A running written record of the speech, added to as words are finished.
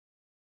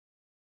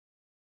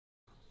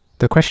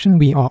The question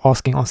we are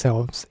asking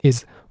ourselves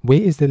is, where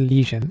is the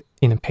lesion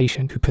in a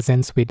patient who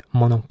presents with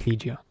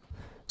monoplegia?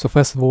 So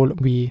first of all,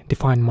 we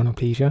define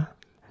monoplegia.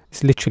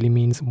 This literally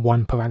means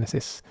one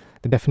paralysis.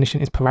 The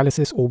definition is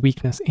paralysis or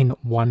weakness in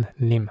one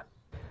limb.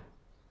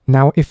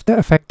 Now, if the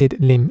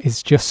affected limb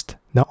is just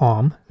the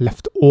arm,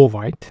 left or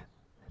right,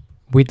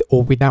 with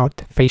or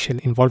without facial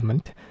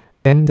involvement,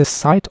 then the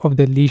site of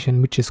the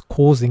lesion which is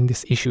causing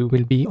this issue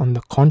will be on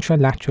the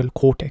contralateral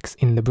cortex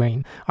in the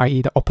brain,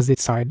 i.e. the opposite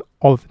side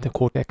of the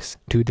cortex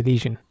to the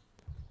lesion.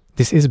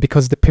 This is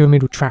because the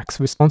pyramidal tracts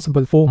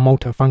responsible for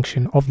motor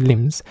function of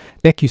limbs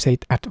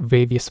decussate at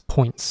various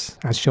points,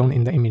 as shown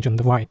in the image on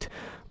the right.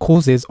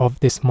 Causes of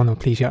this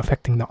monoplegia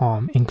affecting the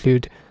arm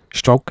include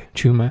stroke,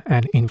 tumor,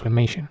 and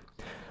inflammation.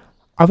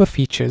 Other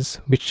features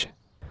which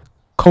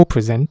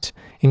co-present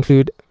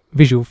include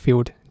visual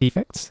field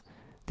defects,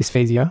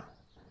 dysphasia,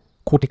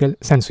 cortical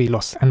sensory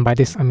loss, and by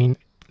this I mean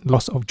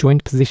loss of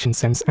joint position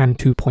sense and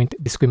 2-point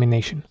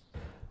discrimination.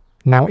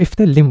 Now, if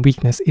the limb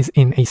weakness is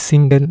in a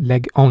single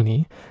leg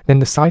only, then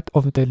the site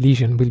of the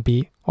lesion will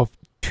be of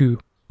 2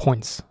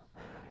 points.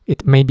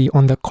 It may be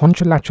on the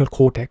contralateral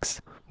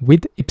cortex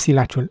with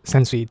ipsilateral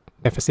sensory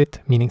deficit,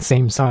 meaning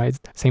same side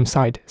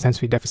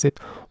sensory deficit,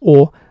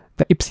 or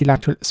the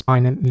ipsilateral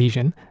spinal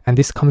lesion, and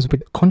this comes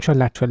with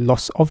contralateral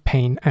loss of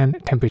pain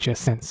and temperature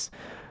sense.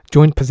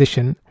 Joint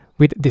position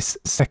with this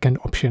second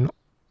option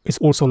is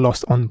also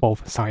lost on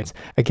both sides.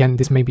 Again,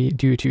 this may be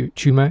due to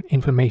tumor,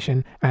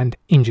 inflammation, and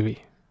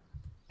injury.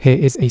 Here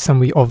is a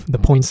summary of the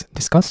points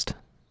discussed.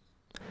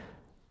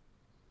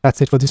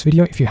 That's it for this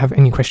video. If you have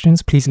any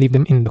questions, please leave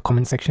them in the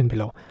comment section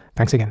below.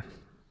 Thanks again.